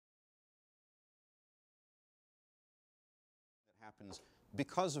happens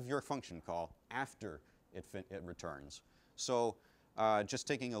because of your function call after it returns. So just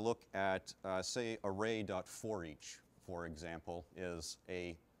taking a look at, say, array.forEach, for example, is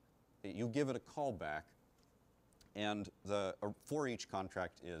you give it a callback, and the for each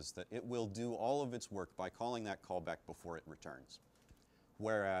contract is that it will do all of its work by calling that callback before it returns.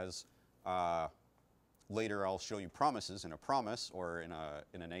 Whereas later I'll show you promises. In a promise or in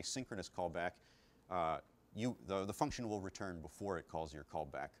an asynchronous callback, the function will return before it calls your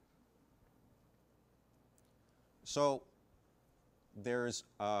callback. So there's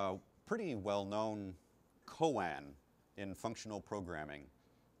a pretty well-known koan in functional programming.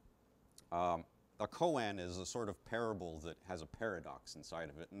 A koan is a sort of parable that has a paradox inside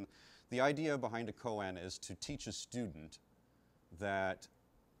of it. And the idea behind a koan is to teach a student that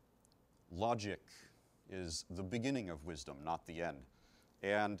logic is the beginning of wisdom, not the end.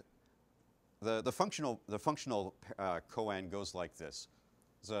 And the functional koan goes like this.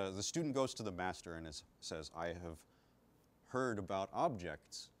 The student goes to the master and says, I have heard about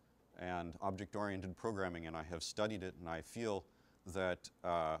objects and object-oriented programming, and I have studied it, and I feel that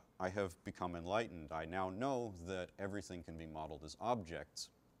I have become enlightened. I now know that everything can be modeled as objects.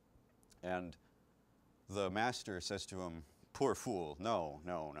 And the master says to him, poor fool, no,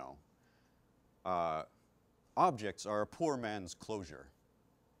 no, no. Objects are a poor man's closure.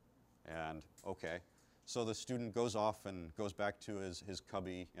 And okay, so the student goes off and goes back to his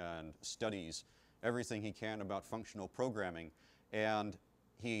cubby and studies everything he can about functional programming. And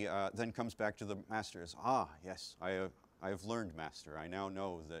he then comes back to the master and says, yes, I have learned, master. I now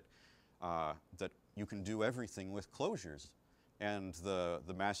know that you can do everything with closures. And the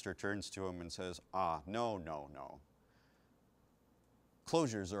master turns to him and says, no, no, no.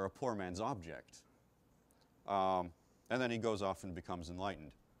 Closures are a poor man's object. And then he goes off and becomes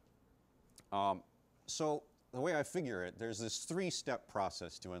enlightened. So the way I figure it, there's this three-step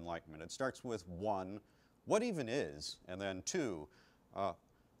process to enlightenment. It starts with 1, what even is? And then 2,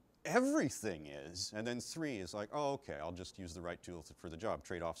 everything is. And then 3 is like, oh, okay, I'll just use the right tool for the job.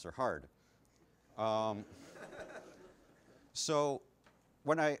 Trade-offs are hard. So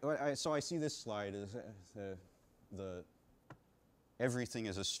when I see this slide, the everything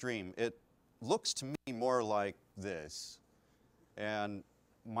is a stream. It looks to me more like this. And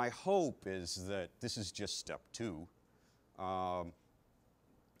my hope is that this is just step 2.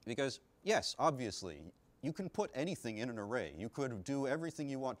 Because, yes, obviously, you can put anything in an array. You could do everything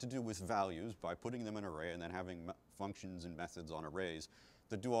you want to do with values by putting them in an array and then having functions and methods on arrays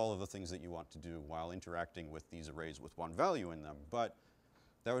that do all of the things that you want to do while interacting with these arrays with one value in them. But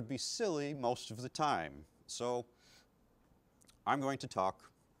that would be silly most of the time. So I'm going to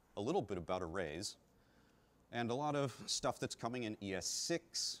talk a little bit about arrays. And a lot of stuff that's coming in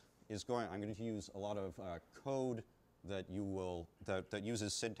ES6 is I'm going to use a lot of code that that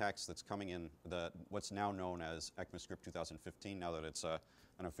uses syntax that's coming in what's now known as ECMAScript 2015, now that it's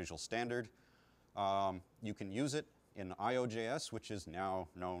an official standard. You can use it in IOJS, which is now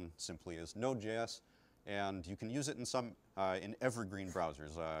known simply as Node.js, and you can use it in evergreen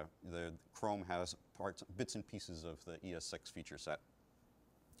browsers. The Chrome has bits and pieces of the ES6 feature set.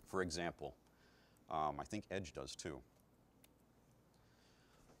 For example, I think Edge does too.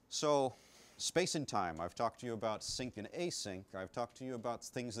 So space and time. I've talked to you about sync and async. I've talked to you about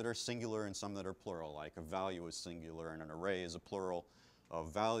things that are singular and some that are plural, like a value is singular and an array is a plural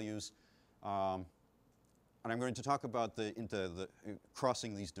of values. And I'm going to talk about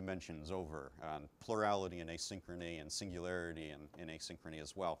crossing these dimensions over, and plurality and asynchrony and singularity and asynchrony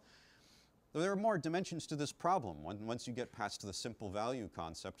as well. There are more dimensions to this problem. Once you get past the simple value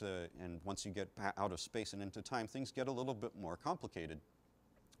concept and once you get out of space and into time, things get a little bit more complicated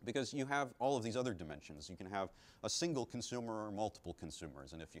because you have all of these other dimensions. You can have a single consumer or multiple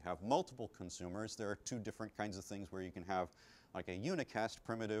consumers. And if you have multiple consumers, there are 2 different kinds of things where you can have like a unicast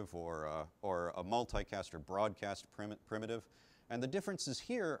primitive or a multicast or broadcast primitive. And the differences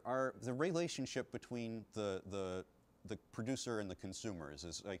here are the relationship between the producer and the consumers.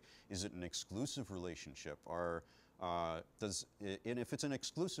 Is it an exclusive relationship? And if it's an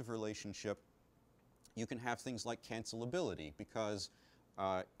exclusive relationship, you can have things like cancelability because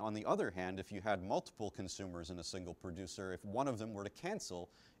on the other hand, if you had multiple consumers in a single producer, if one of them were to cancel,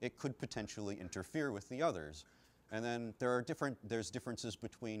 it could potentially interfere with the others. And then there's differences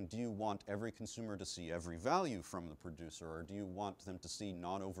between, do you want every consumer to see every value from the producer, or do you want them to see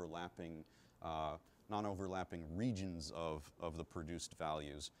non-overlapping regions of the produced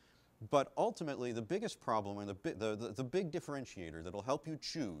values? But ultimately, the biggest problem and the big differentiator that will help you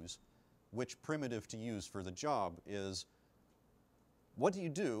choose which primitive to use for the job is, what do you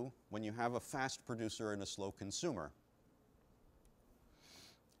do when you have a fast producer and a slow consumer?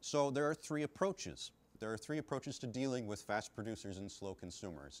 So there are three approaches. There are three approaches to dealing with fast producers and slow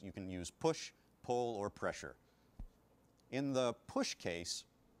consumers. You can use push, pull, or pressure. In the push case,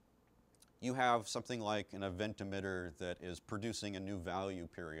 you have something like an event emitter that is producing a new value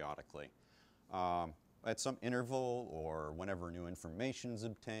periodically at some interval or whenever new information is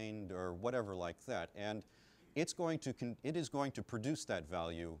obtained or whatever like that. And it is going to produce that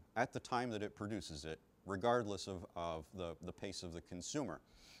value at the time that it produces it, regardless of the pace of the consumer.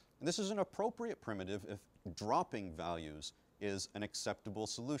 And this is an appropriate primitive if dropping values is an acceptable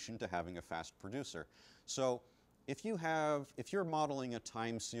solution to having a fast producer. So if you're modeling a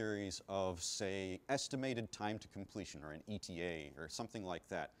time series of, say, estimated time to completion or an ETA or something like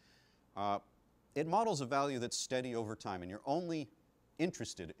that, it models a value that's steady over time, and you're only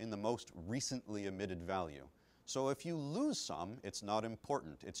interested in the most recently emitted value. So if you lose some, it's not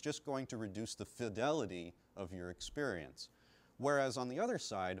important. It's just going to reduce the fidelity of your experience. Whereas on the other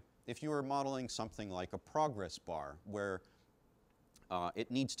side, if you are modeling something like a progress bar, where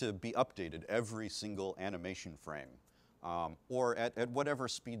it needs to be updated every single animation frame, or at whatever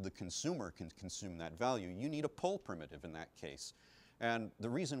speed the consumer can consume that value, you need a pull primitive in that case. And the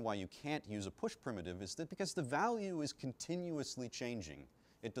reason why you can't use a push primitive is that because the value is continuously changing.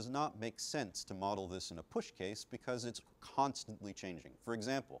 It does not make sense to model this in a push case because it's constantly changing. For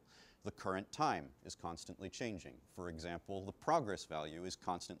example, the current time is constantly changing. For example, the progress value is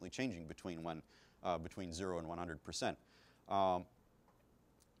constantly changing between 0 and 100%.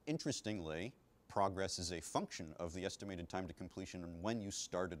 Interestingly, progress is a function of the estimated time to completion and when you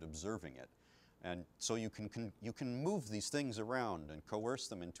started observing it. And so you can move these things around and coerce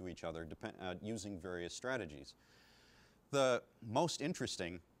them into each other using various strategies. The most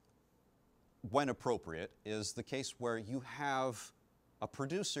interesting, when appropriate, is the case where you have a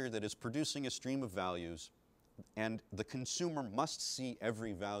producer that is producing a stream of values, and the consumer must see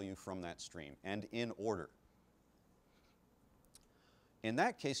every value from that stream, and in order. In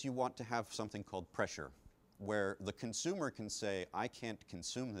that case, you want to have something called pressure, where the consumer can say, I can't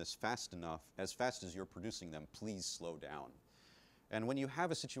consume this fast enough, as fast as you're producing them, please slow down. And when you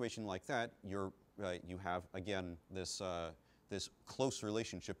have a situation like that, you have, again, this close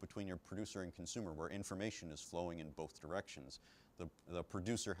relationship between your producer and consumer where information is flowing in both directions. The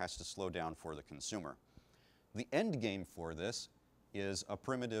producer has to slow down for the consumer. The end game for this is a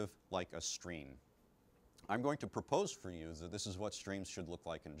primitive like a stream. I'm going to propose for you that this is what streams should look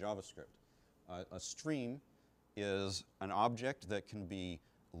like in JavaScript. A stream is an object that can be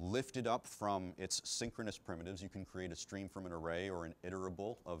lifted up from its synchronous primitives. You can create a stream from an array or an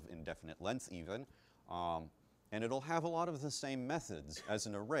iterable of indefinite length even. And it'll have a lot of the same methods as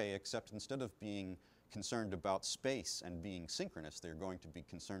an array, except instead of being concerned about space and being synchronous, they're going to be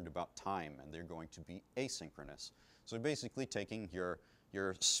concerned about time, and they're going to be asynchronous. So basically taking your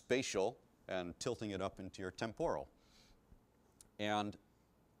spatial and tilting it up into your temporal. And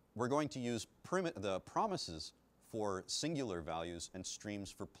we're going to use the promises for singular values and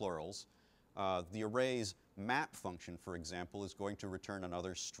streams for plurals. The array's map function, for example, is going to return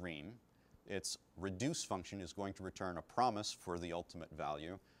another stream. Its reduce function is going to return a promise for the ultimate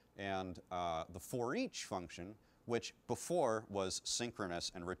value. And the for each function, which before was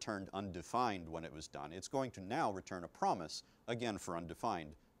synchronous and returned undefined when it was done, it's going to now return a promise, again for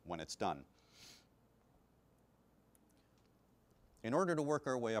undefined, when it's done. In order to work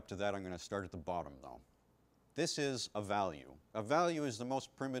our way up to that, I'm going to start at the bottom, though. This is a value. A value is the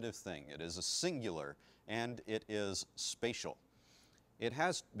most primitive thing. It is a singular, and it is spatial. It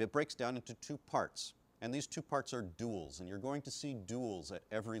breaks down into two parts, and these two parts are duals, and you're going to see duals at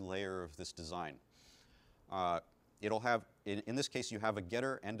every layer of this design. It'll have, in this case, you have a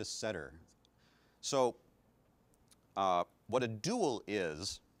getter and a setter. So what a dual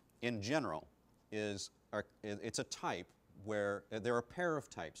is, in general, is it's a type where there are a pair of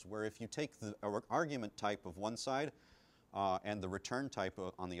types, where if you take the argument type of one side and the return type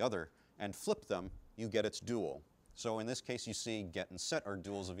on the other and flip them, you get its dual. So in this case, you see get and set are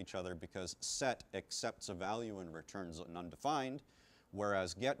duals of each other because set accepts a value and returns an undefined,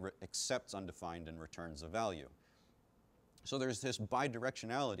 whereas get accepts undefined and returns a value. So there's this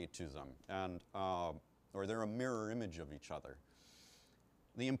bidirectionality to them, and or they're a mirror image of each other.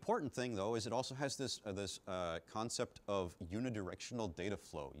 The important thing, though, is it also has this concept of unidirectional data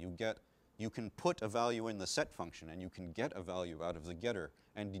flow. You can put a value in the set function, and you can get a value out of the getter,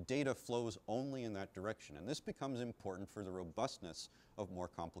 and the data flows only in that direction. And this becomes important for the robustness of more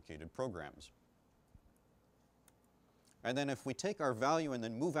complicated programs. And then if we take our value and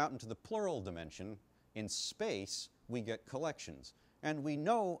then move out into the plural dimension, in space, we get collections. And we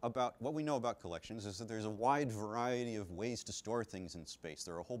know about, what we know about collections is that there's a wide variety of ways to store things in space.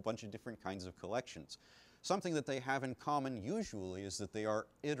 There are a whole bunch of different kinds of collections. Something that they have in common usually is that they are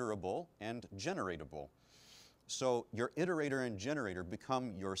iterable and generatable. So your iterator and generator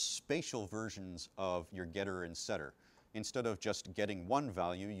become your spatial versions of your getter and setter. Instead of just getting one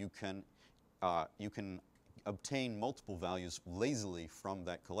value, you can obtain multiple values lazily from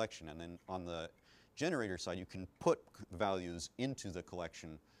that collection. And then on the generator side, you can put values into the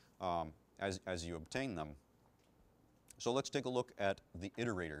collection as you obtain them. So let's take a look at the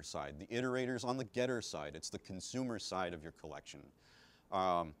iterator side. The iterator's on the getter side. It's the consumer side of your collection.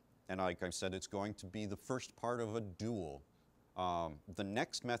 And like I said, it's going to be the first part of a dual. The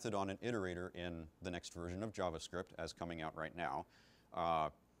next method on an iterator in the next version of JavaScript, as coming out right now,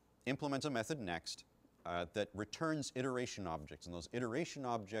 implements a method next that returns iteration objects. And those iteration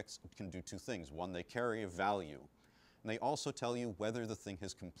objects can do two things. One, they carry a value. And they also tell you whether the thing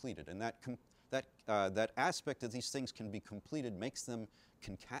has completed. And that aspect that these things can be completed makes them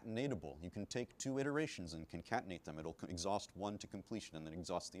concatenatable. You can take two iterations and concatenate them. It'll exhaust one to completion and then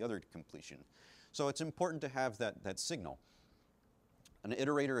exhaust the other to completion. So it's important to have that signal. An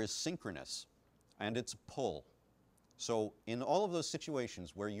iterator is synchronous, and it's pull. So in all of those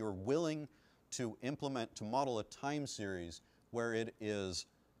situations where you're willing to model a time series where it is,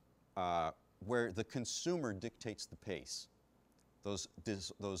 where the consumer dictates the pace, those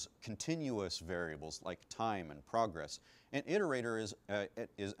continuous variables like time and progress, an iterator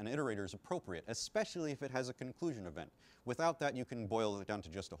is appropriate, especially if it has a conclusion event. Without that, you can boil it down to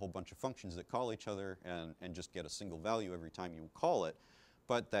just a whole bunch of functions that call each other and just get a single value every time you call it.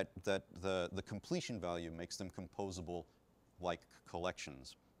 But the completion value makes them composable like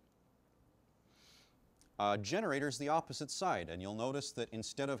collections. Generator's the opposite side, and you'll notice that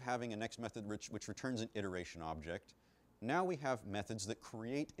instead of having a next method which returns an iteration object, now we have methods that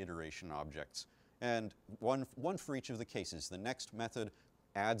create iteration objects. And one for each of the cases. The next method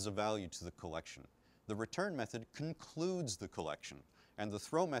adds a value to the collection. The return method concludes the collection. And the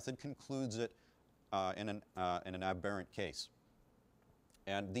throw method concludes it in an aberrant case.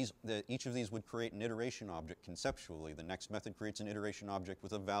 And each of these would create an iteration object conceptually. The next method creates an iteration object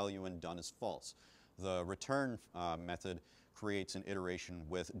with a value and done is false. The return method creates an iteration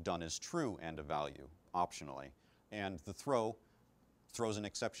with done is true and a value, optionally. And the throw throws an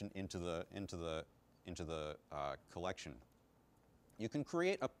exception into the collection. You can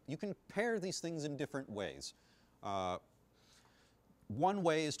pair these things in different ways. One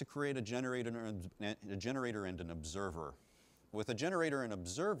way is to create a generator and an observer. With a generator and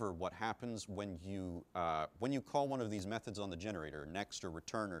observer, what happens when you call one of these methods on the generator, next or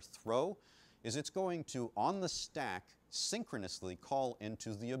return or throw, is it's going to, on the stack, synchronously call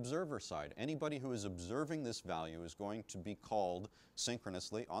into the observer side. Anybody who is observing this value is going to be called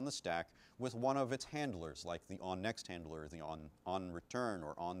synchronously on the stack with one of its handlers, like the onNext handler, the onReturn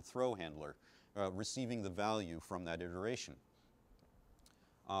or onThrow handler, receiving the value from that iteration.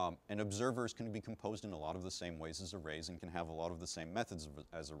 And observers can be composed in a lot of the same ways as arrays and can have a lot of the same methods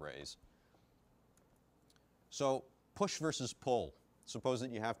as arrays. So push versus pull. Suppose that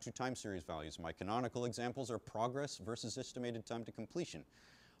you have two time series values. My canonical examples are progress versus estimated time to completion.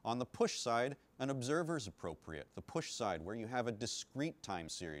 On the push side, an observer is appropriate. The push side, where you have a discrete time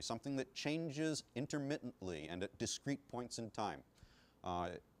series, something that changes intermittently and at discrete points in time.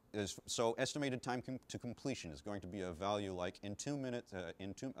 So estimated time to completion is going to be a value like in 2 minutes,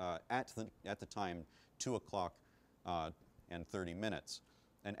 at the time 2 o'clock and 30 minutes.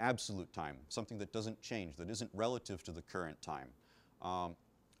 An absolute time, something that doesn't change, that isn't relative to the current time.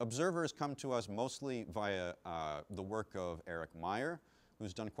 Observers come to us mostly via the work of Eric Meyer,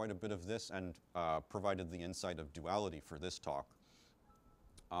 who's done quite a bit of this and provided the insight of duality for this talk.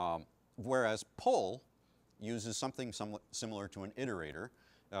 Whereas pull uses something somewhat similar to an iterator.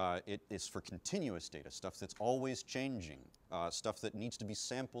 It is for continuous data, stuff that's always changing, stuff that needs to be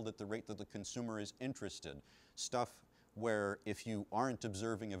sampled at the rate that the consumer is interested, stuff where if you aren't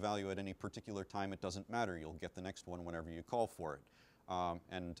observing a value at any particular time, it doesn't matter. You'll get the next one whenever you call for it.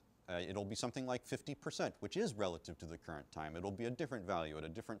 It'll be something like 50%, which is relative to the current time. It'll be a different value at a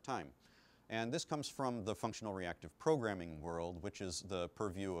different time. And this comes from the functional reactive programming world, which is the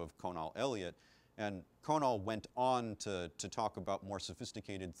purview of Kowal Elliott. And Kowal went on to talk about more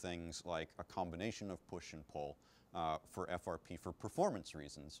sophisticated things like a combination of push and pull for FRP for performance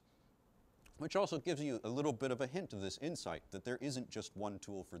reasons, which also gives you a little bit of a hint of this insight that there isn't just one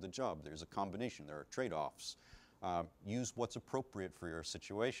tool for the job. There's a combination. There are trade-offs. Use what's appropriate for your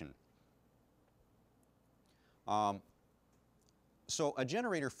situation. So a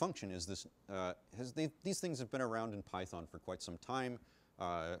generator function is this, these things have been around in Python for quite some time,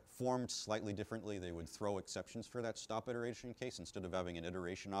 formed slightly differently. They would throw exceptions for that stop iteration case instead of having an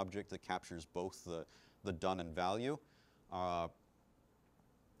iteration object that captures both the done and value.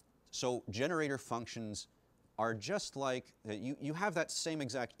 So generator functions are just like, you have that same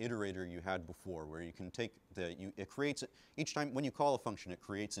exact iterator you had before, where you can take it creates, each time when you call a function, it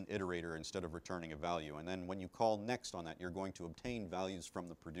creates an iterator instead of returning a value. And then when you call next on that, you're going to obtain values from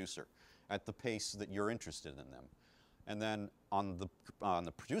the producer at the pace that you're interested in them. And then on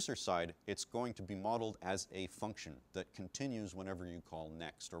the producer side, it's going to be modeled as a function that continues whenever you call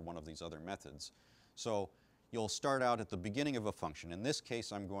next or one of these other methods. So you'll start out at the beginning of a function. In this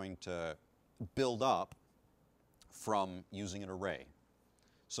case, I'm going to build up from using an array.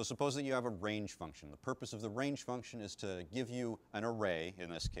 So suppose that you have a range function. The purpose of the range function is to give you an array, in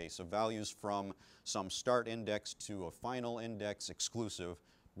this case, of values from some start index to a final index exclusive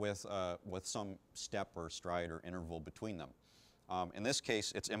with some step or stride or interval between them. In this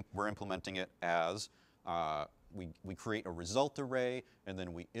case, we're implementing it as we create a result array, and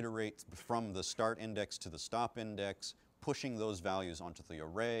then we iterate from the start index to the stop index, pushing those values onto the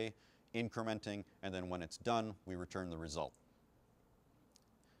array, incrementing, and then when it's done, we return the result.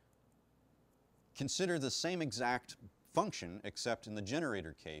 Consider the same exact function, except in the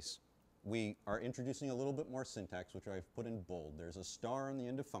generator case, we are introducing a little bit more syntax, which I've put in bold. There's a star on the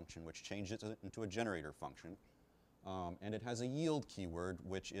end of function, which changes it into a generator function. And it has a yield keyword,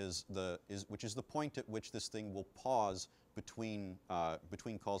 which is the point at which this thing will pause between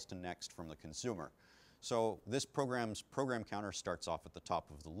calls to next from the consumer. So this program's program counter starts off at the top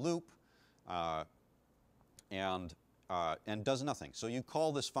of the loop and does nothing. So you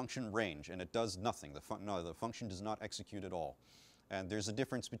call this function range, and it does nothing. The function does not execute at all. And there's a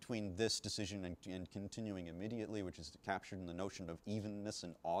difference between this decision and continuing immediately, which is captured in the notion of evenness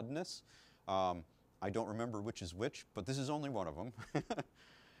and oddness. I don't remember which is which, but this is only one of them.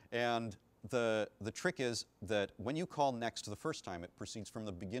 And the trick is that when you call next the first time, it proceeds from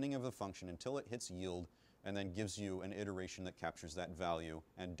the beginning of the function until it hits yield, and then gives you an iteration that captures that value,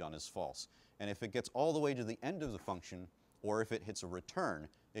 and done is false. And if it gets all the way to the end of the function, or if it hits a return,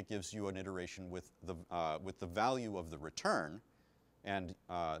 it gives you an iteration with the value of the return, and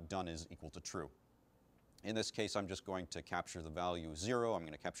done is equal to true. In this case, I'm just going to capture the value 0, I'm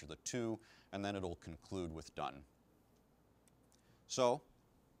going to capture the 2, and then it'll conclude with done. So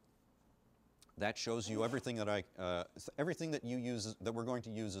that shows you everything that everything that we're going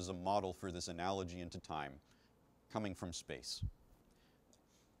to use as a model for this analogy into time, coming from space.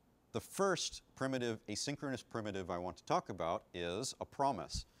 The first primitive, asynchronous primitive I want to talk about is a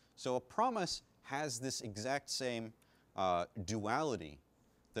promise. So a promise has this exact same duality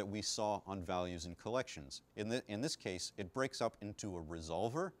that we saw on values in collections. In this case, it breaks up into a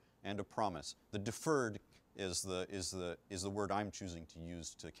resolver and a promise. The deferred is the word I'm choosing to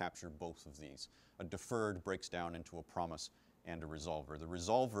use to capture both of these. A deferred breaks down into a promise and a resolver. The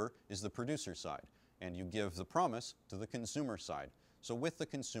resolver is the producer side, and you give the promise to the consumer side. So with the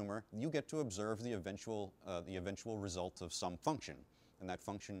consumer, you get to observe the eventual result of some function, and that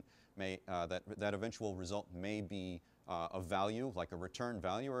function may that eventual result may be a value, like a return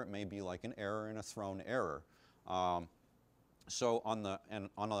value, or it may be like an error in a thrown error. So on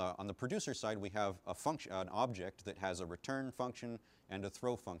the producer side, we have an object that has a return function and a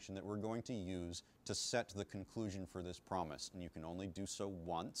throw function that we're going to use to set the conclusion for this promise. And you can only do so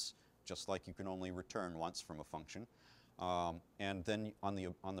once, just like you can only return once from a function. And then on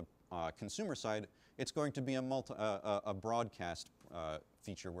the consumer side, it's going to be a broadcast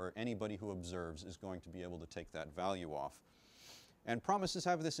feature where anybody who observes is going to be able to take that value off. And promises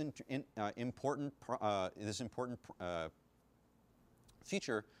have this important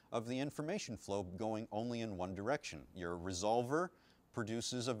feature of the information flow going only in one direction. Your resolver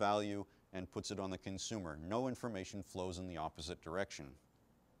produces a value and puts it on the consumer. No information flows in the opposite direction.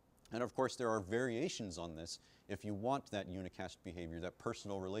 And of course, there are variations on this if you want that unicast behavior, that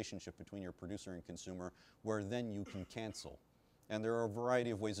personal relationship between your producer and consumer, where then you can cancel. And there are a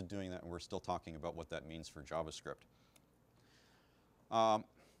variety of ways of doing that, and we're still talking about what that means for JavaScript.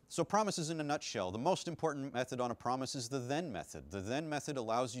 So promises in a nutshell. The most important method on a promise is the then method. The then method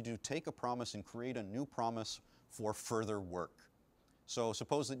allows you to take a promise and create a new promise for further work. So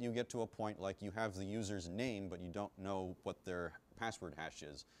suppose that you get to a point like you have the user's name, but you don't know what their password hash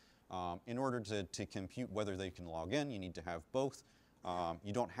is. In order to compute whether they can log in, you need to have both.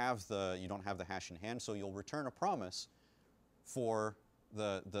 You don't have the hash in hand, so you'll return a promise for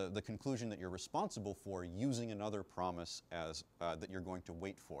the conclusion that you're responsible for using another promise as that you're going to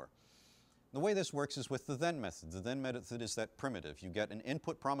wait for. The way this works is with the then method. The then method is that primitive. You get an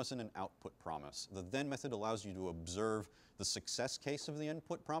input promise and an output promise. The then method allows you to observe the success case of the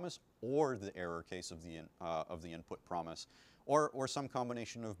input promise or the error case of the input promise, or some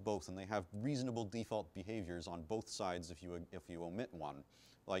combination of both, and they have reasonable default behaviors on both sides if you omit one.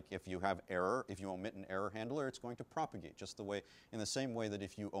 Like if you have error, if you omit an error handler, it's going to propagate just in the same way that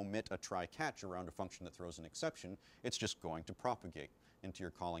if you omit a try-catch around a function that throws an exception, it's just going to propagate into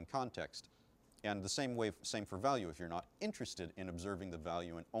your calling context. And the same for value. If you're not interested in observing the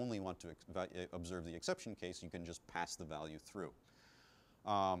value and only want to observe the exception case, you can just pass the value through.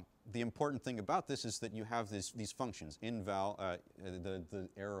 The important thing about this is that you have these functions. The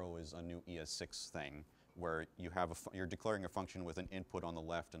arrow is a new ES6 thing, where you're declaring a function with an input on the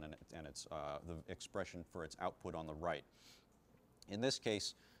left and it's the expression for its output on the right. In this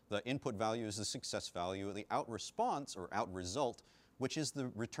case, the input value is the success value. The out response or out result, which is the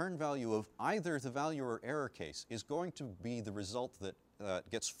return value of either the value or error case, is going to be the result that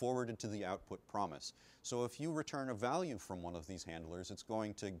gets forwarded to the output promise. So if you return a value from one of these handlers, it's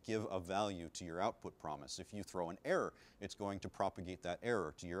going to give a value to your output promise. If you throw an error, it's going to propagate that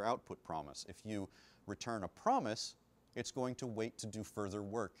error to your output promise. If you return a promise, it's going to wait to do further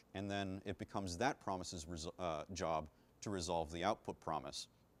work, and then it becomes that promise's job to resolve the output promise.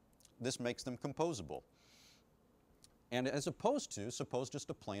 This makes them composable. And as opposed to, suppose just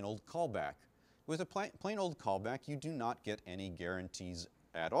a plain old callback. With a plain old callback, you do not get any guarantees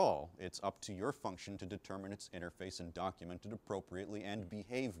at all. It's up to your function to determine its interface and document it appropriately and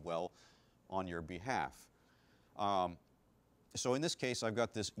behave well on your behalf. So in this case, I've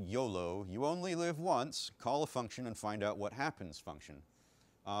got this YOLO, you only live once, call a function and find out what happens function.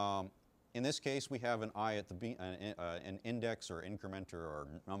 In this case, we have an I at the an index or incrementer or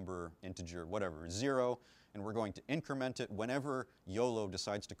number, integer, whatever, 0, and we're going to increment it whenever YOLO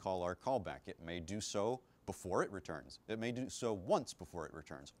decides to call our callback. It may do so before it returns. It may do so once before it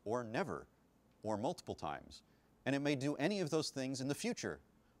returns, or never, or multiple times. And it may do any of those things in the future.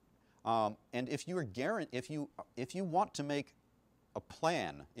 And if you want to make a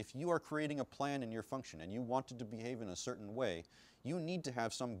plan, if you are creating a plan in your function and you want it to behave in a certain way, you need to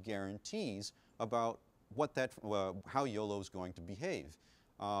have some guarantees about how YOLO is going to behave.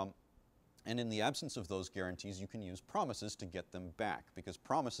 And in the absence of those guarantees, you can use promises to get them back, because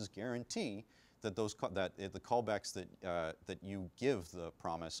promises guarantee that the callbacks that you give the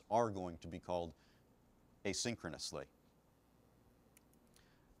promise are going to be called asynchronously.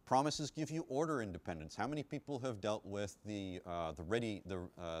 Promises give you order independence. How many people have dealt with the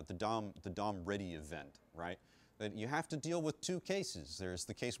DOM ready event, right? That you have to deal with two cases. There's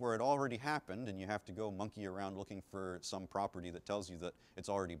the case where it already happened and you have to go monkey around looking for some property that tells you that it's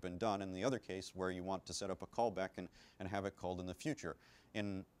already been done, and the other case where you want to set up a callback and have it called in the future.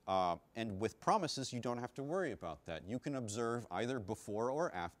 And with promises, you don't have to worry about that. You can observe either before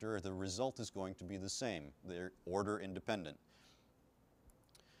or after. The result is going to be the same. They're order independent.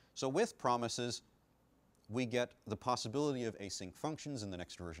 So with promises, we get the possibility of async functions in the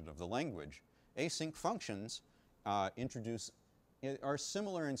next version of the language. Async functions are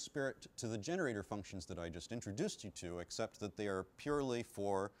similar in spirit to the generator functions that I just introduced you to, except that they are purely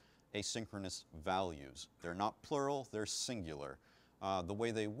for asynchronous values. They're not plural, they're singular. The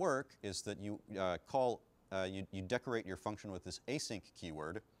way they work is that you you decorate your function with this async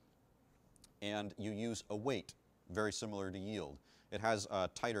keyword, and you use await, very similar to yield. It has a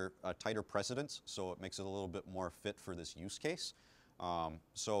tighter precedence, so it makes it a little bit more fit for this use case.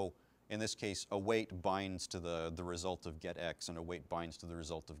 So in this case, await binds to the result of get x, and await binds to the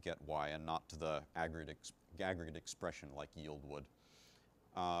result of get y, and not to the aggregate expression like yield would.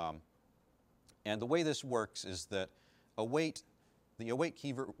 And the way this works is that the await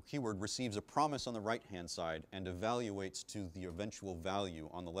keyword receives a promise on the right-hand side and evaluates to the eventual value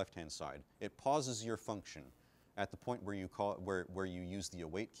on the left-hand side. It pauses your function at the point where you use the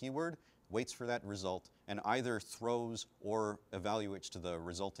await keyword, waits for that result, and either throws or evaluates to the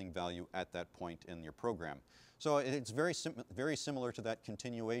resulting value at that point in your program. So it's very similar to that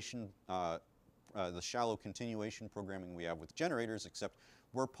continuation, the shallow continuation programming we have with generators, except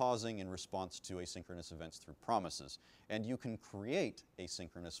we're pausing in response to asynchronous events through promises. And you can create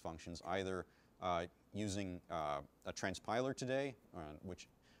asynchronous functions either using a transpiler today,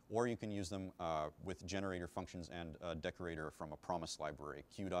 or you can use them with generator functions and a decorator from a promise library.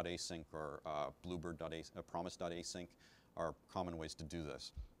 Q.async or promise.async are common ways to do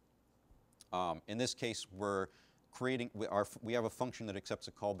this. In this case, we have a function that accepts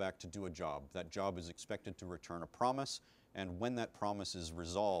a callback to do a job. That job is expected to return a promise, and when that promise is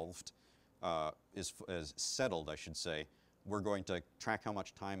resolved, is settled, I should say, we're going to track how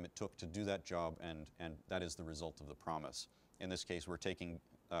much time it took to do that job, and that is the result of the promise. In this case, we're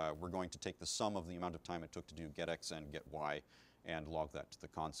going to take the sum of the amount of time it took to do get x and get y and log that to the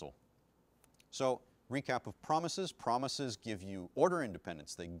console. So, recap of promises. Promises give you order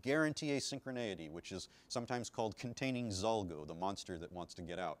independence. They guarantee asynchronicity, which is sometimes called containing Zalgo, the monster that wants to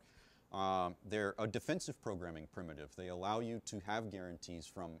get out. They're a defensive programming primitive. They allow you to have guarantees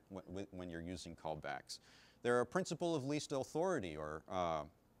from when you're using callbacks. They're a principle of least authority, or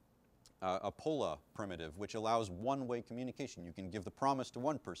a POLA primitive, which allows one-way communication. You can give the promise to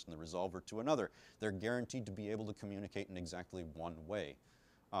one person, the resolver to another. They're guaranteed to be able to communicate in exactly one way.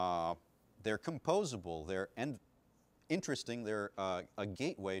 They're composable. They're interesting. They're a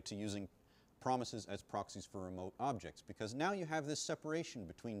gateway to using promises as proxies for remote objects, because now you have this separation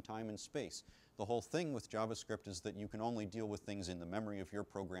between time and space. The whole thing with JavaScript is that you can only deal with things in the memory of your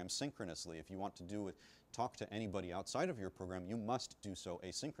program synchronously. If you want to talk to anybody outside of your program, you must do so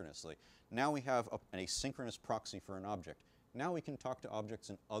asynchronously. Now we have an asynchronous proxy for an object. Now we can talk to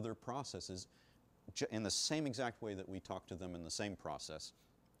objects in other processes in the same exact way that we talk to them in the same process,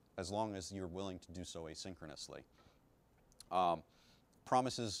 as long as you're willing to do so asynchronously.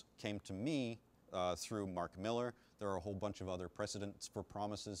 Promises came to me through Mark Miller. There are a whole bunch of other precedents for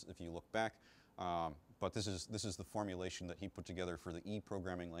promises if you look back. But this is the formulation that he put together for the E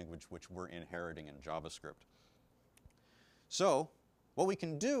programming language, which we're inheriting in JavaScript. So what we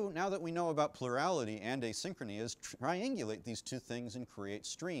can do now that we know about plurality and asynchrony is triangulate these two things and create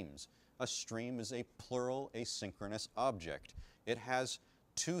streams. A stream is a plural asynchronous object. It has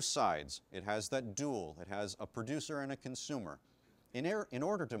two sides. It has that dual. It has a producer and a consumer. In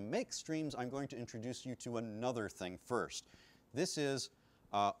order to make streams, I'm going to introduce you to another thing first. This is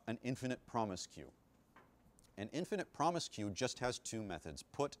an infinite promise queue. An infinite promise queue just has two methods,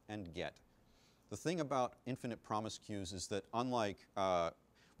 put and get. The thing about infinite promise queues is that unlike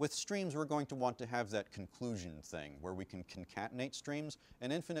with streams, we're going to want to have that conclusion thing where we can concatenate streams.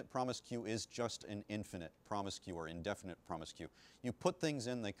 An infinite promise queue is just an infinite promise queue or indefinite promise queue. You put things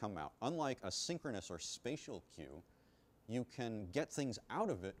in, they come out. Unlike a synchronous or spatial queue, you can get things out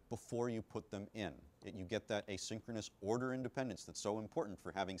of it before you put them in. You get that asynchronous order independence that's so important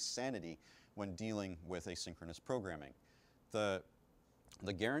for having sanity when dealing with asynchronous programming. The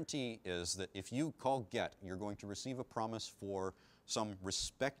guarantee is that if you call get, you're going to receive a promise for some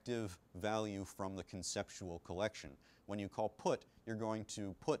respective value from the conceptual collection. When you call put, you're going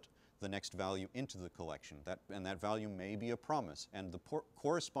to put the next value into the collection. And that value may be a promise. And the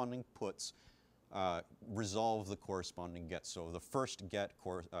corresponding puts resolve the corresponding get. So the first get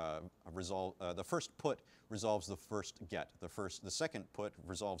the first put resolves the first get. The second put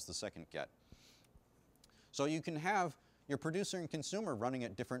resolves the second get. So you can have your producer and consumer running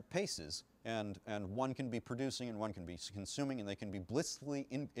at different paces, and one can be producing and one can be consuming, and they can be blissfully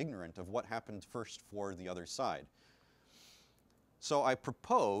ignorant of what happened first for the other side. So I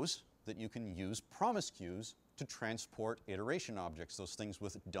propose that you can use promise queues to transport iteration objects, those things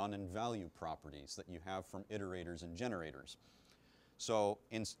with done and value properties that you have from iterators and generators. So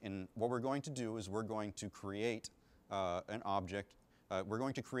in what we're going to do is we're going to create an object. We're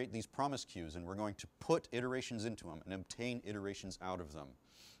going to create these promise queues, and we're going to put iterations into them and obtain iterations out of them.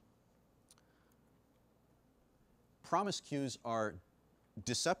 Promise queues are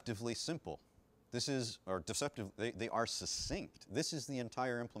deceptively simple. They are succinct. This is the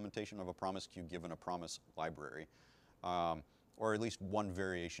entire implementation of a promise queue given a promise library, or at least one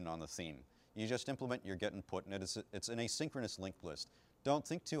variation on the theme. You just implement your get and put, and it's an asynchronous linked list. Don't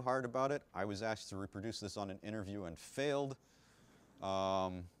think too hard about it. I was asked to reproduce this on an interview and failed. I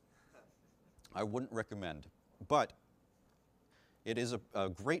wouldn't recommend. But it is a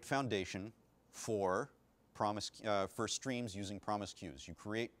great foundation for streams using promise queues. You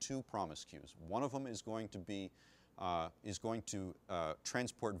create two promise queues. One of them is going to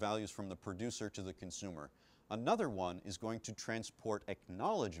transport values from the producer to the consumer. Another one is going to transport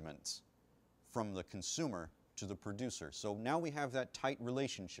acknowledgments from the consumer to the producer. So now we have that tight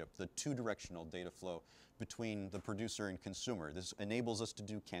relationship, the two-directional data flow between the producer and consumer. This enables us to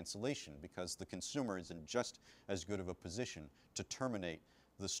do cancellation because the consumer is in just as good of a position to terminate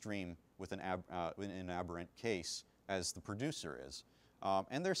the stream with an aberrant case as the producer is.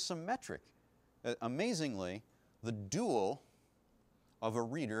 And they're symmetric. Amazingly, the dual of a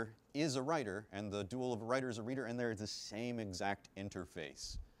reader is a writer, and the dual of a writer is a reader, and they're the same exact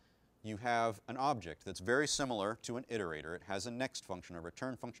interface. You have an object that's very similar to an iterator. It has a next function, a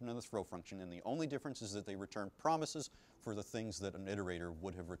return function, and a throw function, and the only difference is that they return promises for the things that an iterator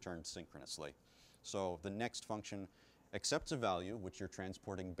would have returned synchronously. So the next function accepts a value, which you're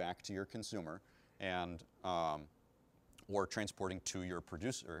transporting back to your consumer, and or transporting to your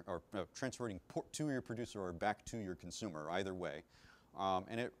producer, or transporting to your producer or back to your consumer, either way.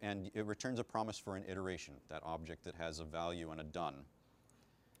 And it returns a promise for an iteration, that object that has a value and a done.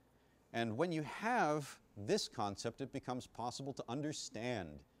 And when you have this concept, it becomes possible to understand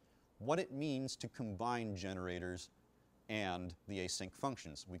what it means to combine generators and the async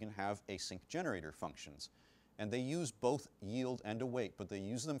functions. We can have async generator functions. And they use both yield and await, but they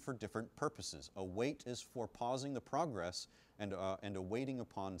use them for different purposes. Await is for pausing the progress and awaiting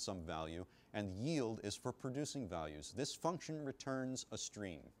upon some value, and yield is for producing values. This function returns a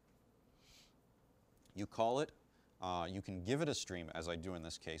stream. You call it, you can give it a stream, as I do in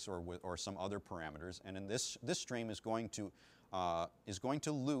this case, or some other parameters, and in this stream is going to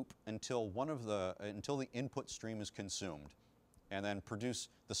loop until until the input stream is consumed, and then produce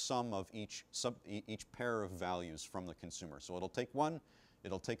the sum of each pair of values from the consumer. So it'll take one,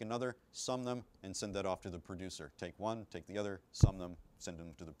 it'll take another, sum them, and send that off to the producer. Take one, take the other, sum them, send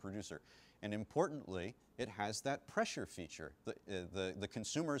them to the producer. And importantly, it has that pressure feature. The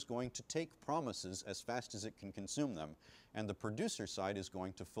consumer is going to take promises as fast as it can consume them, and the producer side is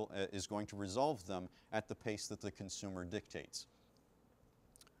going to resolve them at the pace that the consumer dictates.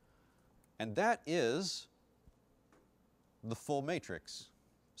 And that is the full matrix,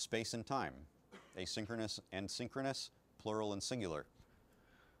 space and time, asynchronous and synchronous, plural and singular.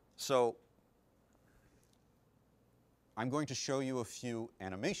 So I'm going to show you a few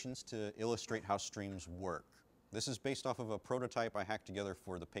animations to illustrate how streams work. This is based off of a prototype I hacked together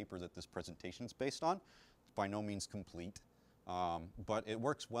for the paper that this presentation is based on. It's by no means complete, but it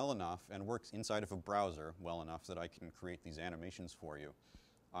works well enough and works inside of a browser well enough that I can create these animations for you.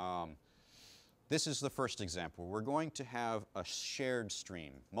 This is the first example. We're going to have a shared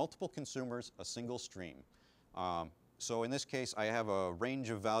stream, multiple consumers, a single stream. So in this case, I have a range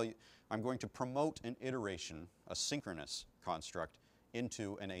of value. I'm going to promote an iteration, a synchronous construct,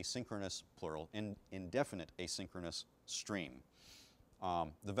 into an asynchronous, plural, indefinite asynchronous stream.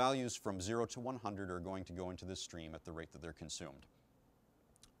 The values from 0 to 100 are going to go into this stream at the rate that they're consumed.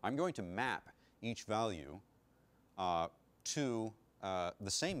 I'm going to map each value to the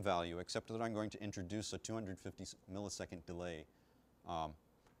same value, except that I'm going to introduce a 250 millisecond delay.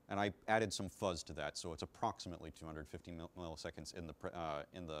 And I added some fuzz to that, so it's approximately 250 milliseconds in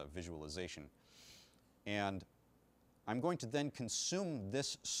the visualization. And I'm going to then consume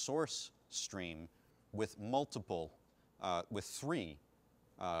this source stream with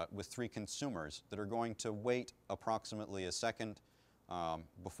three consumers that are going to wait approximately a second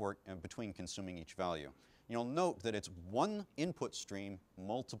between consuming each value. You'll note that it's one input stream,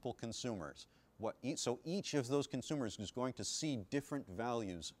 multiple consumers. So each of those consumers is going to see different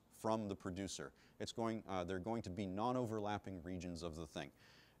values from the producer. They're going to be non-overlapping regions of the thing.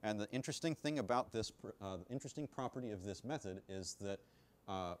 And the interesting thing about this, the interesting property of this method is that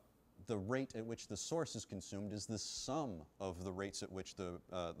the rate at which the source is consumed is the sum of the rates at which the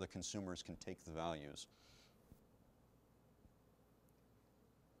consumers can take the values.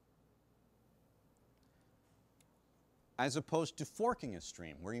 As opposed to forking a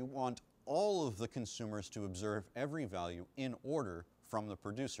stream, where you want all of the consumers to observe every value in order from the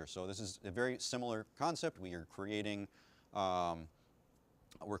producer. So this is a very similar concept. We are creating a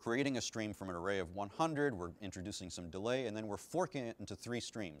stream from an array of 100, we're introducing some delay, and then we're forking it into 3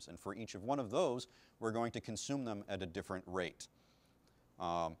 streams. And for each of one of those, we're going to consume them at a different rate.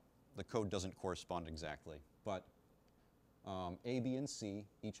 The code doesn't correspond exactly, but A, B, and C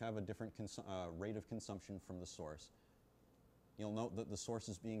each have a different rate of consumption from the source. You'll note that the source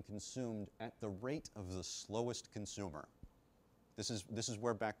is being consumed at the rate of the slowest consumer. This is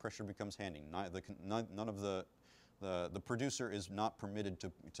where back pressure becomes handy. The producer is not permitted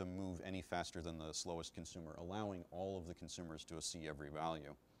to move any faster than the slowest consumer, allowing all of the consumers to see every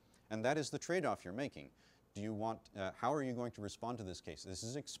value. And that is the trade-off you're making. Do you want, how are you going to respond to this case? This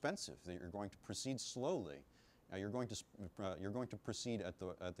is expensive. You're going to proceed slowly. You're going to proceed at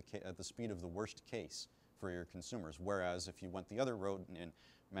the speed of the worst case for your consumers. Whereas if you went the other road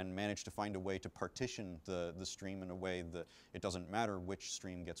and managed to find a way to partition the stream in a way that it doesn't matter which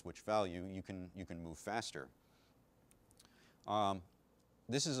stream gets which value, you can move faster.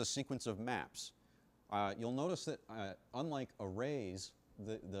 This is a sequence of maps. You'll notice that unlike arrays,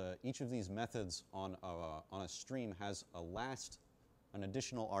 each of these methods on a stream has an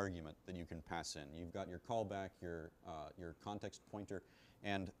additional argument that you can pass in. You've got your callback, your context pointer,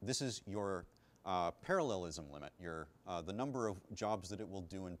 and this is your parallelism limit, the number of jobs that it will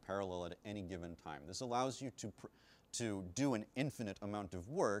do in parallel at any given time. This allows you to do an infinite amount of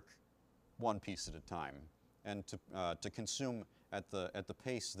work one piece at a time, and to consume at the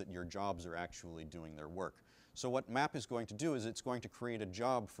pace that your jobs are actually doing their work. So what map is going to do is it's going to create a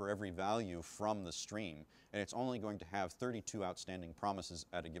job for every value from the stream, and it's only going to have 32 outstanding promises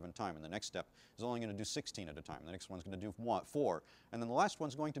at a given time. And the next step is only going to do 16 at a time. The next one's going to do 4, and then the last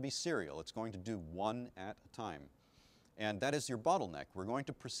one's going to be serial. It's going to do 1 at a time. And that is your bottleneck. We're going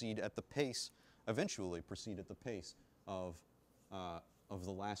to proceed at the pace, eventually proceed at the pace of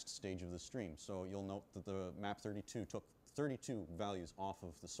the last stage of the stream. So you'll note that the map 32 took 32 values off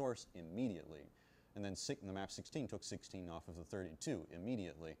of the source immediately. And then the map 16 took 16 off of the 32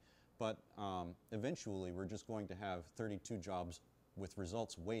 immediately. But eventually, we're just going to have 32 jobs with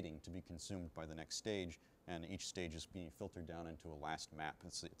results waiting to be consumed by the next stage, and each stage is being filtered down into a last map.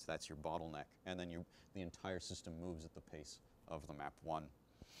 That's your bottleneck. And then the entire system moves at the pace of the map 1.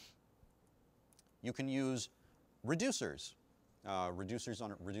 You can use reducers. Reduce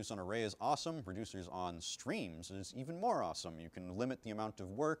on array is awesome. Reducers on streams is even more awesome. You can limit the amount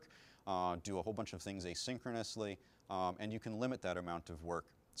of work, do a whole bunch of things asynchronously, and you can limit that amount of work.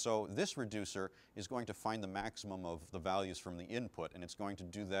 So this reducer is going to find the maximum of the values from the input, and it's going to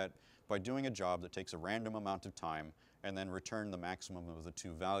do that by doing a job that takes a random amount of time and then return the maximum of the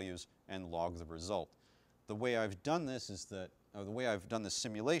 2 values and log the result. The way I've done this is that, the way I've done this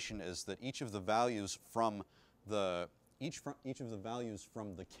simulation is that each of the values from the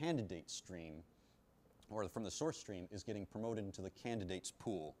candidate stream, or from the source stream, is getting promoted into the candidates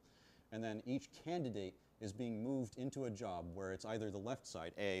pool. And then each candidate is being moved into a job where it's either the left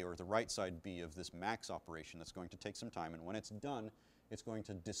side, A, or the right side, B, of this max operation that's going to take some time. And when it's done, it's going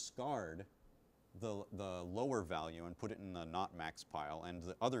to discard the lower value and put it in the not max pile, and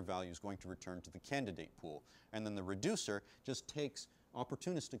the other value is going to return to the candidate pool. And then the reducer just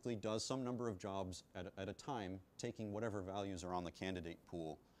opportunistically does some number of jobs at a time, taking whatever values are on the candidate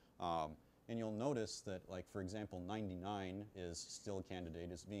pool. And you'll notice that, like, for example, 99 is still a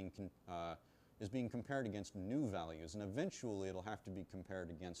candidate, is being compared against new values, and eventually it'll have to be compared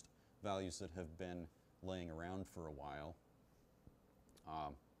against values that have been laying around for a while,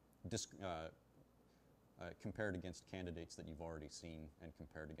 compared against candidates that you've already seen and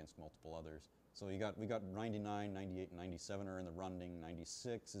compared against multiple others. So we got 99, 98, and 97 are in the running.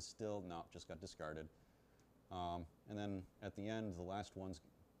 96 is still, no, just got discarded. And then at the end, the last one's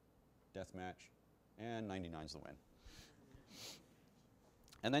deathmatch, and 99's the win.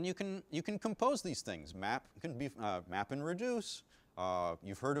 And then you can compose these things. Map can be map and reduce.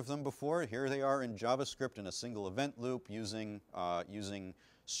 You've heard of them before. Here they are in JavaScript in a single event loop using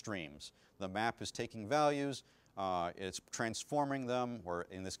streams. The map is taking values, it's transforming them, or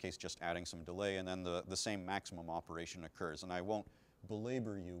in this case just adding some delay, and then the same maximum operation occurs. And I won't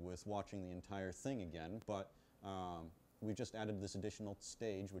belabor you with watching the entire thing again, but we just added this additional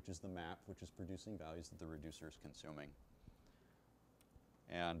stage, which is the map, which is producing values that the reducer is consuming.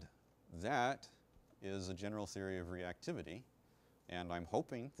 And that is a general theory of reactivity. And I'm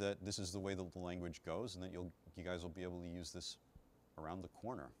hoping that this is the way that the language goes, and that you guys will be able to use this around the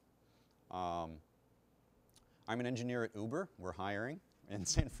corner. I'm an engineer at Uber. We're hiring in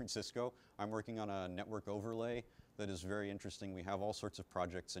San Francisco. I'm working on a network overlay that is very interesting. We have all sorts of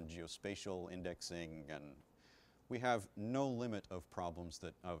projects in geospatial indexing, and we have no limit of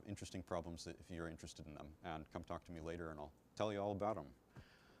interesting problems that if you're interested in them. And come talk to me later, and I'll tell you all about them.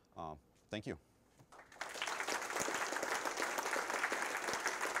 Thank you.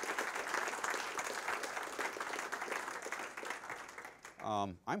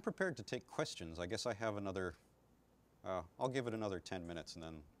 I'm prepared to take questions. I guess I have another, I'll give it another 10 minutes and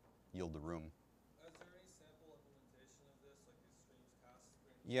then yield the room. Is there any sample implementation of this, like these streams, casts?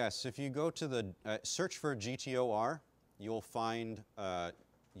 Yes, if you go to the, search for GTOR, you'll find a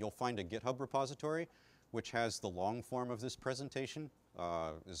GitHub repository which has the long form of this presentation.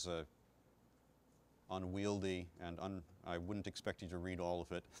 Is unwieldy, and I wouldn't expect you to read all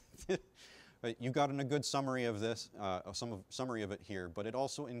of it. You've gotten a good summary of this, summary of it here, but it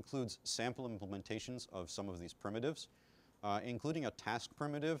also includes sample implementations of some of these primitives, including a task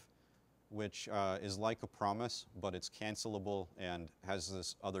primitive, which is like a promise, but it's cancelable and has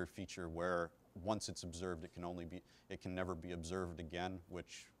this other feature where once it's observed, it can never be observed again,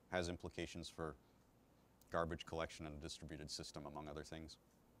 which has implications for garbage collection in a distributed system, among other things.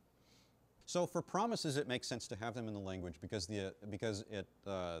 So for promises, it makes sense to have them in the language because the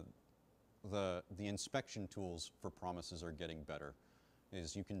inspection tools for promises are getting better.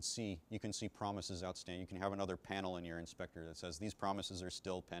 You can see promises outstanding. You can have another panel in your inspector that says these promises are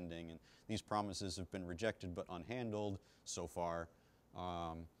still pending, and these promises have been rejected but unhandled so far.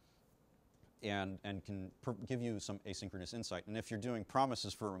 and can give you some asynchronous insight. And if you're doing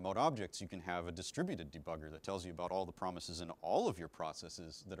promises for remote objects, you can have a distributed debugger that tells you about all the promises in all of your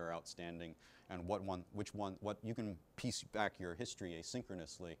processes that are outstanding and what you can piece back your history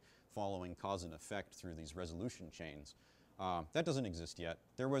asynchronously following cause and effect through these resolution chains. That doesn't exist yet.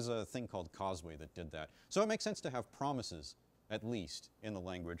 There was a thing called Causeway that did that. So it makes sense to have promises, at least, in the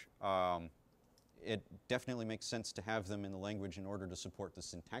language. It definitely makes sense to have them in the language in order to support the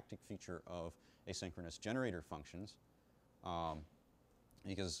syntactic feature of asynchronous generator functions,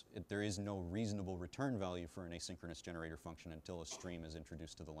 because there is no reasonable return value for an asynchronous generator function until a stream is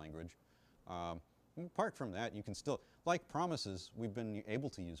introduced to the language. Apart from that, you can still, like promises, we've been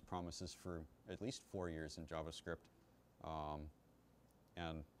able to use promises for at least 4 years in JavaScript,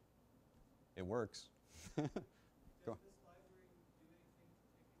 and it works. Go.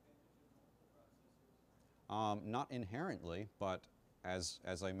 Not inherently, but as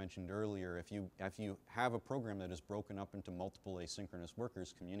I mentioned earlier, if you have a program that is broken up into multiple asynchronous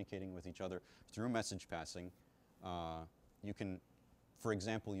workers communicating with each other through message passing, you can, for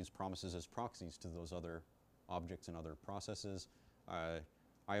example, use promises as proxies to those other objects and other processes.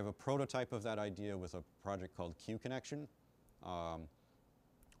 I have a prototype of that idea with a project called QConnection,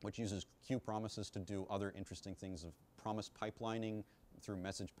 which uses Q promises to do other interesting things of promise pipelining through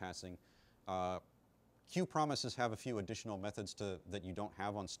message passing. Q promises have a few additional methods that you don't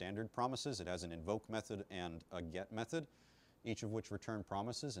have on standard promises. It has an invoke method and a get method, each of which return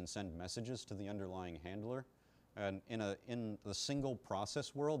promises and send messages to the underlying handler. And in the single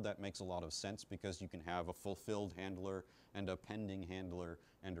process world, that makes a lot of sense because you can have a fulfilled handler and a pending handler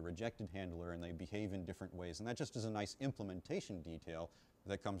and a rejected handler, and they behave in different ways. And that just is a nice implementation detail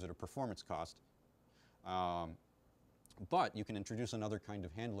that comes at a performance cost. But you can introduce another kind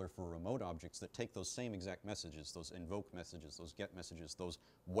of handler for remote objects that take those same exact messages, those invoke messages, those get messages, those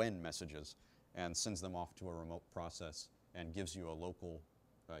when messages, and sends them off to a remote process and gives you a local,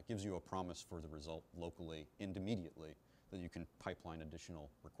 gives you a promise for the result locally and immediately that you can pipeline additional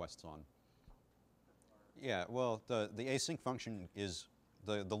requests on. Yeah, well, the async function is,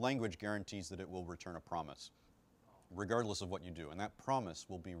 the language guarantees that it will return a promise, regardless of what you do. And that promise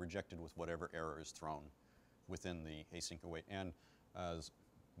will be rejected with whatever error is thrown within the async await. And as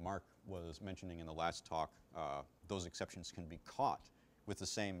Mark was mentioning in the last talk, those exceptions can be caught with the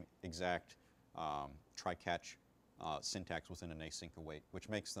same exact try-catch syntax within an async await, which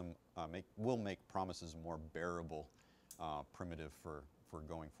makes them will make promises more bearable primitive for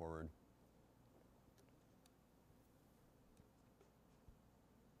going forward.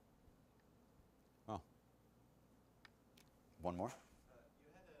 Oh, one more. You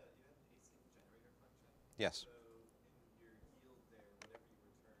had an async generator function. Yes. So in your yield there, whatever you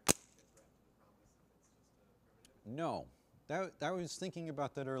return gets wrapped in the promise if it's just a primitive? No. I was thinking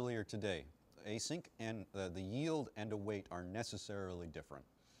about that earlier today. Async and the yield and await are necessarily different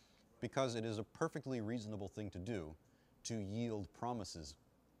because it is a perfectly reasonable thing to do to yield promises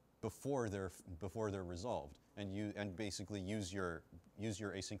before they're resolved, and basically use your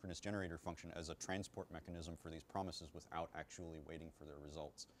asynchronous generator function as a transport mechanism for these promises without actually waiting for their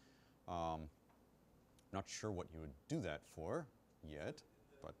results. Not sure what you would do that for yet,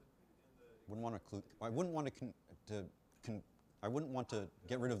 but wouldn't want to. I wouldn't want I wouldn't want to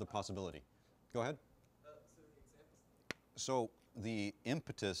get rid of the possibility. Go ahead. So the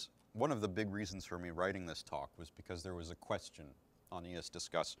impetus, one of the big reasons for me writing this talk was because there was a question on ES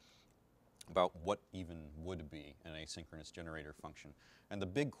Discuss about what even would be an asynchronous generator function. And the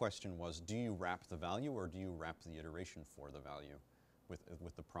big question was, do you wrap the value or do you wrap the iteration for the value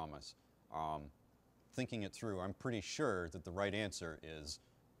with the promise? Thinking it through, I'm pretty sure that the right answer is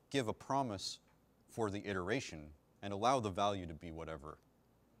give a promise for the iteration and allow the value to be whatever.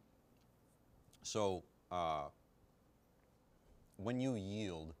 So when you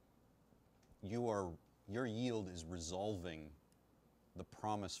yield, your yield is resolving the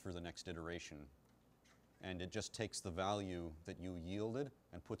promise for the next iteration, and it just takes the value that you yielded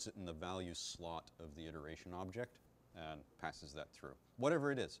and puts it in the value slot of the iteration object and passes that through.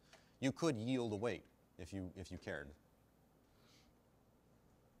 Whatever it is. You could yield await if you cared.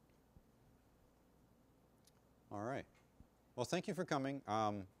 All right. Well, thank you for coming.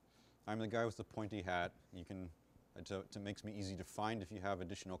 I'm the guy with the pointy hat. You can, it makes me easy to find if you have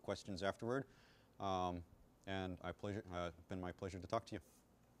additional questions afterward. And been my pleasure to talk to you.